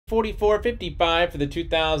44.55 for the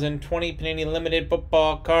 2020 Panini Limited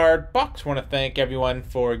Football Card Box. Want to thank everyone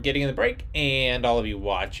for getting in the break and all of you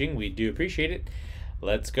watching. We do appreciate it.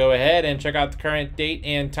 Let's go ahead and check out the current date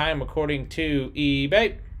and time according to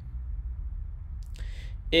eBay.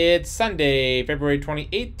 It's Sunday, February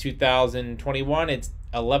 28th, 2021. It's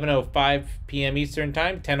 11:05 p.m. Eastern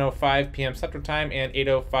Time, 10:05 p.m. Central Time, and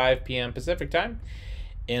 8:05 p.m. Pacific Time.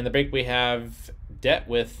 In the break, we have Det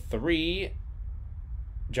with 3,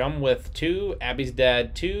 Jum with 2, Abby's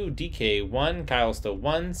Dad 2, DK 1, Kyle still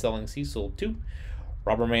 1, Selling Cecil 2,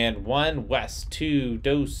 Rubberman 1, Wes 2,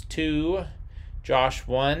 Dose 2, Josh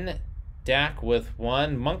 1, Dak with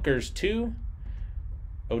 1, Munkers 2,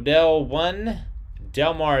 Odell 1,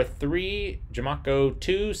 Delmar 3, Jamako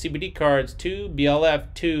 2, CBD Cards 2,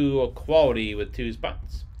 BLF 2, Quality with 2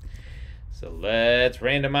 spots. So let's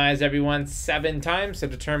randomize everyone 7 times to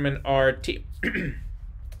determine our team.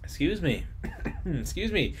 Excuse me.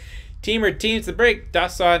 Excuse me. Team or teams to break.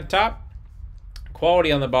 Dust on top.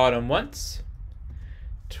 Quality on the bottom once.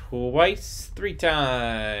 Twice. 3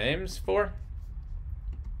 times. 4.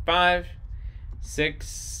 5.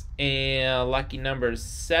 6. And lucky number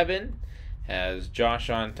 7 has Josh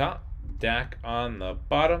on top. Dak on the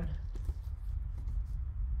bottom.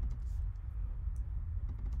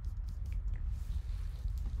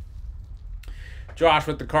 Josh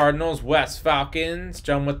with the Cardinals, Wes Falcons,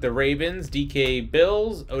 John with the Ravens, DK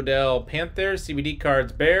Bills, Odell Panthers, CBD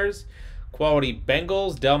Cards Bears, Quality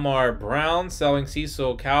Bengals, Delmar Browns, Selling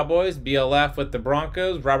Cecil Cowboys, BLF with the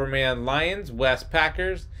Broncos, Rubberman Lions, Wes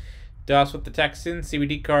Packers, Dust with the Texans,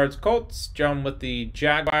 CBD Cards Colts, John with the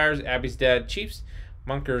Jaguars, Abby's Dad Chiefs,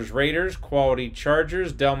 Munkers Raiders, Quality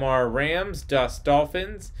Chargers, Delmar Rams, Dust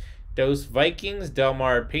Dolphins, Dose Vikings,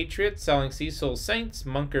 Delmar Patriots, Selling Cecil Saints,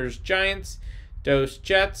 Munkers Giants, Dose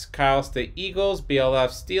Jets, Kyle the Eagles, BLF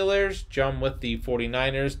Steelers, Jum with the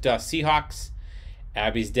 49ers, Dust Seahawks,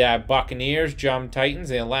 Abby's Dad Buccaneers, Jum Titans,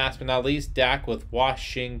 and last but not least, Dak with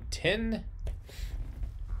Washington.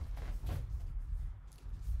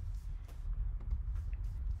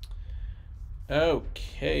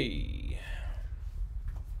 Okay.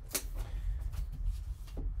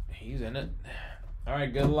 He's in it. All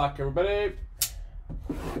right, good luck, everybody.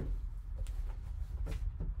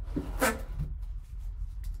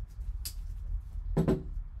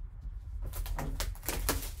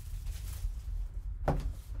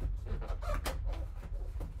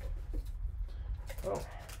 Oh.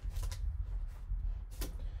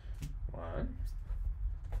 1,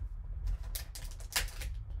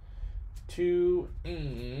 2,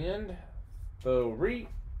 and 3.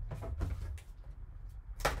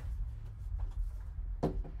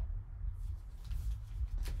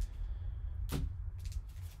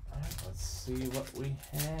 Alright, let's see what we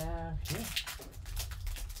have here.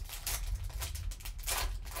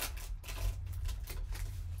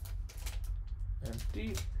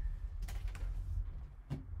 Empty.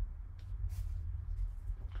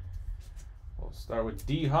 We'll start with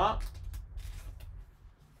D-Hop.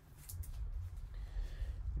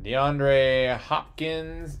 DeAndre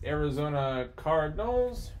Hopkins, Arizona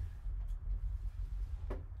Cardinals.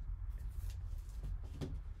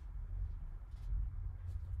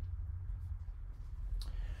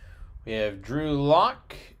 We have Drew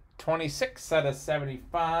Lock, 26 out of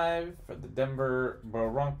 75 for the Denver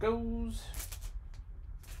Broncos.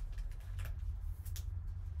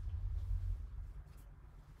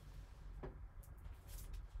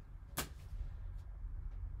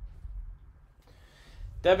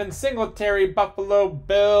 Devin Singletary, Buffalo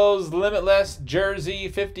Bills, Limitless, Jersey,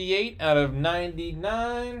 58 out of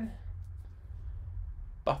 99.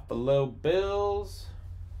 Buffalo Bills.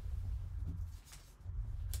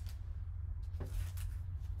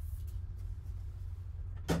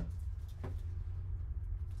 We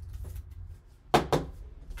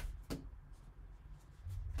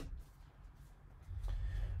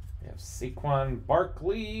have Saquon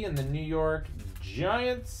Barkley and the New York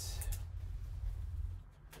Giants.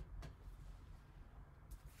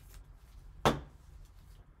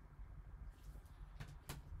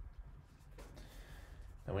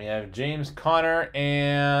 And we have James Conner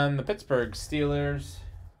and the Pittsburgh Steelers.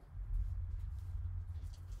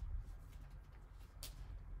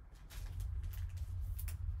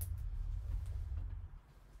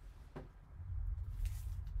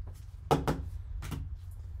 All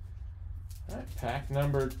right, pack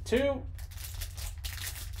number 2.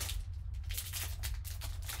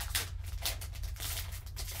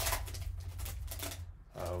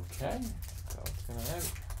 Okay, so it's gonna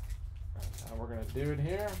end. That's how we're gonna do it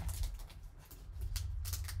here.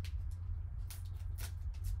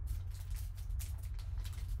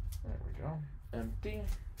 There we go. Empty.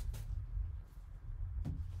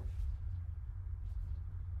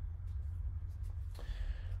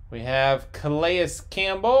 We have Calais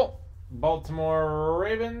Campbell, Baltimore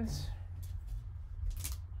Ravens.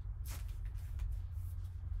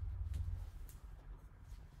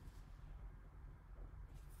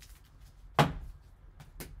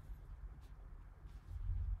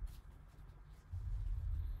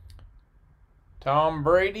 Tom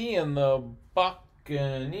Brady and the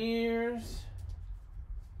Buccaneers.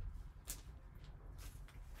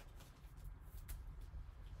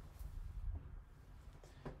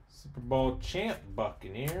 Super Bowl champ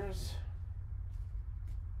Buccaneers.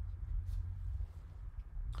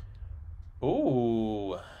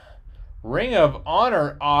 Ooh. Ring of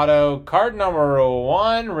Honor auto, card number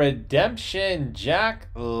 1, Redemption, Jack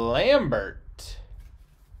Lambert.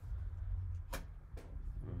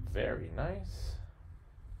 Very nice.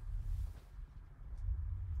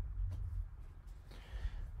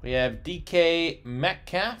 We have DK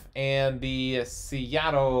Metcalf and the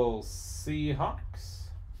Seattle Seahawks.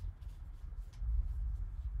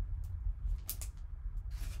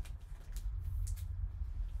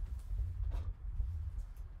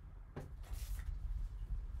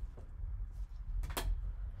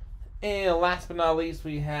 And last but not least,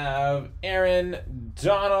 we have Aaron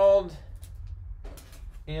Donald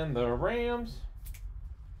and the Rams.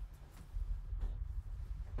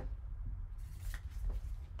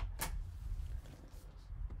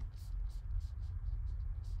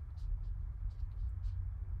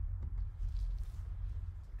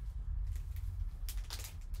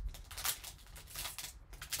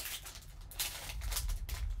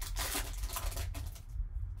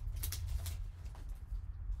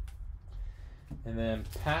 And then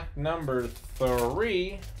pack number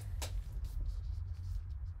 3.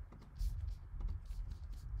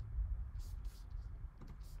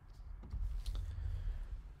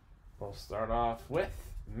 We'll start off with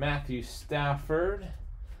Matthew Stafford,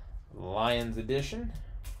 Lions edition.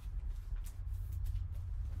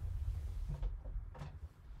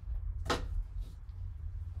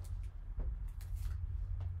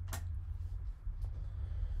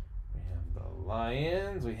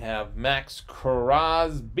 Lions, we have Max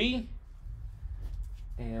Crosby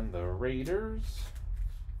and the Raiders.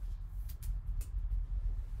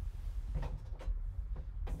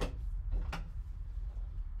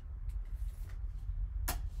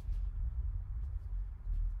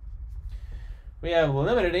 We have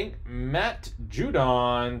limited ink, Matt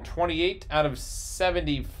Judon, 28 out of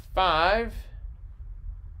 75.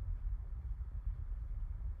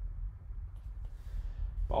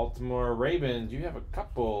 Baltimore Ravens, you have a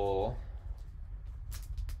couple.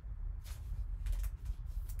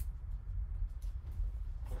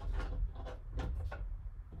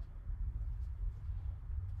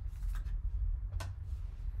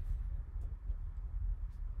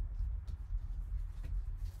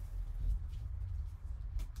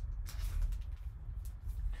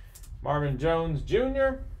 Marvin Jones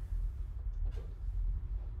Jr.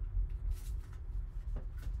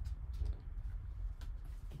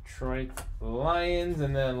 Detroit Lions,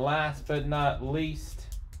 and then last but not least,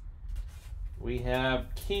 we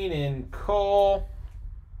have Keenan Cole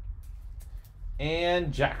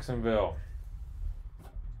and Jacksonville.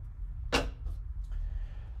 All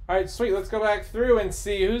right, sweet. Let's go back through and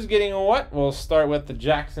see who's getting what. We'll start with the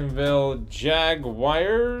Jacksonville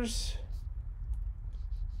Jaguars.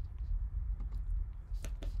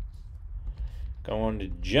 Going to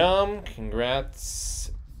Jum.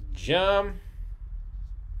 Congrats, Jum.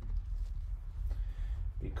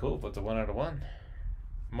 Be cool if it's a 1 out of 1.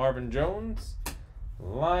 Marvin Jones,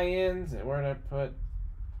 Lions. And where did I put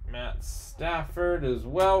Matt Stafford as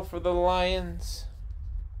well for the Lions?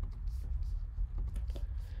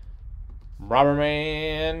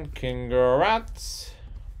 Robberman, congrats.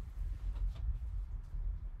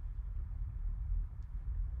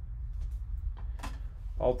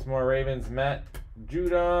 Baltimore Ravens, Matt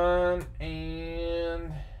Judon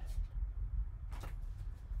and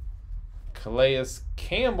Calais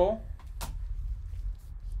Campbell.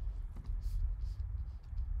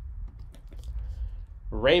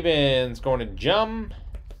 Ravens going to Jum.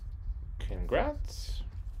 Congrats.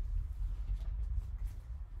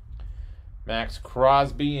 Max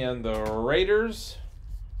Crosby and the Raiders.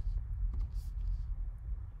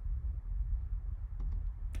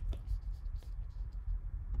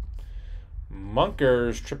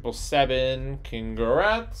 Munkers 777.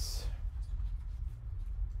 Congrats.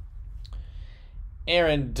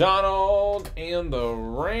 Aaron Donald and the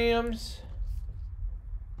Rams.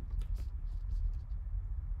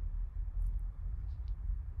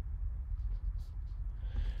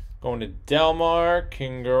 Going to Delmar.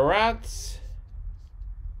 Congrats.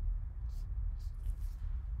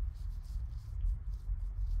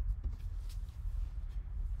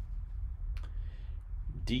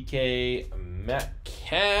 DK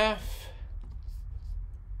Metcalf.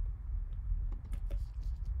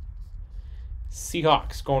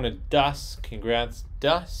 Seahawks going to Dus. Congrats,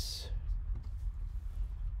 Dus.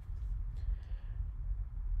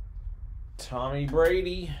 Tommy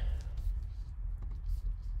Brady.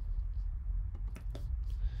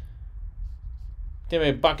 Tampa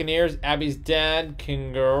Bay Buccaneers. Abby's dad.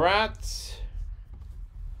 Congrats.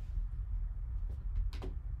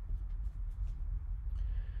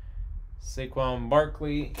 Saquon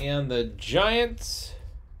Barkley and the Giants.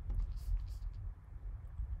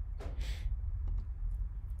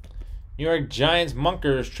 New York Giants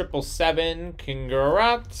Munkers 777.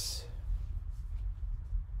 Congrats.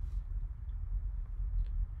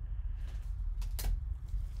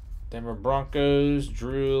 Denver Broncos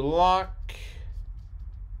Drew Lock.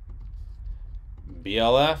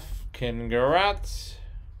 BLF. Congrats.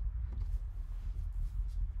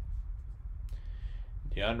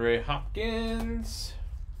 DeAndre Hopkins.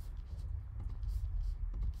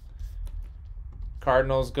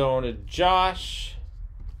 Cardinals going to Josh.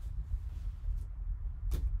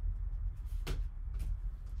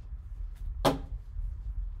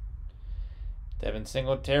 Devin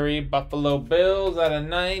Singletary, Buffalo Bills out of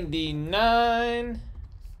 99.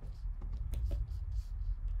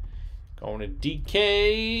 Going to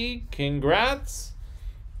DK. Congrats.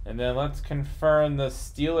 And then let's confirm the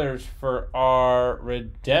Steelers for our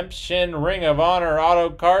Redemption Ring of Honor auto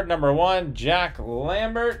card number 1, Jack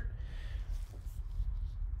Lambert.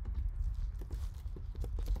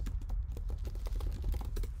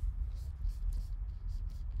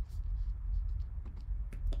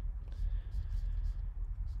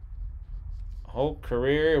 Whole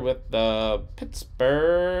career with the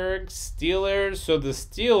Pittsburgh Steelers. So the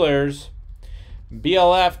Steelers,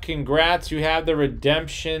 BLF, congrats. You have the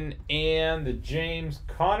Redemption and the James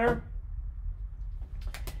Conner.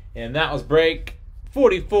 And that was break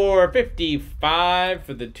 4455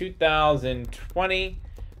 for the 2020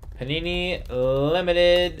 Panini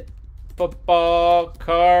Limited Football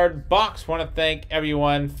Card Box. Want to thank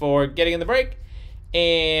everyone for getting in the break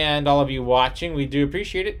and all of you watching. We do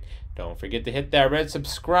appreciate it. Don't forget to hit that red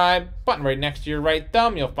subscribe button right next to your right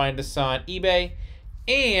thumb. You'll find us on eBay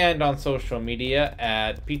and on social media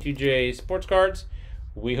at P2J Sports Cards.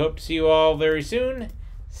 We hope to see you all very soon.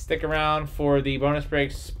 Stick around for the bonus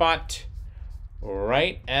break spot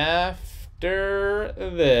right after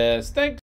this. Thanks.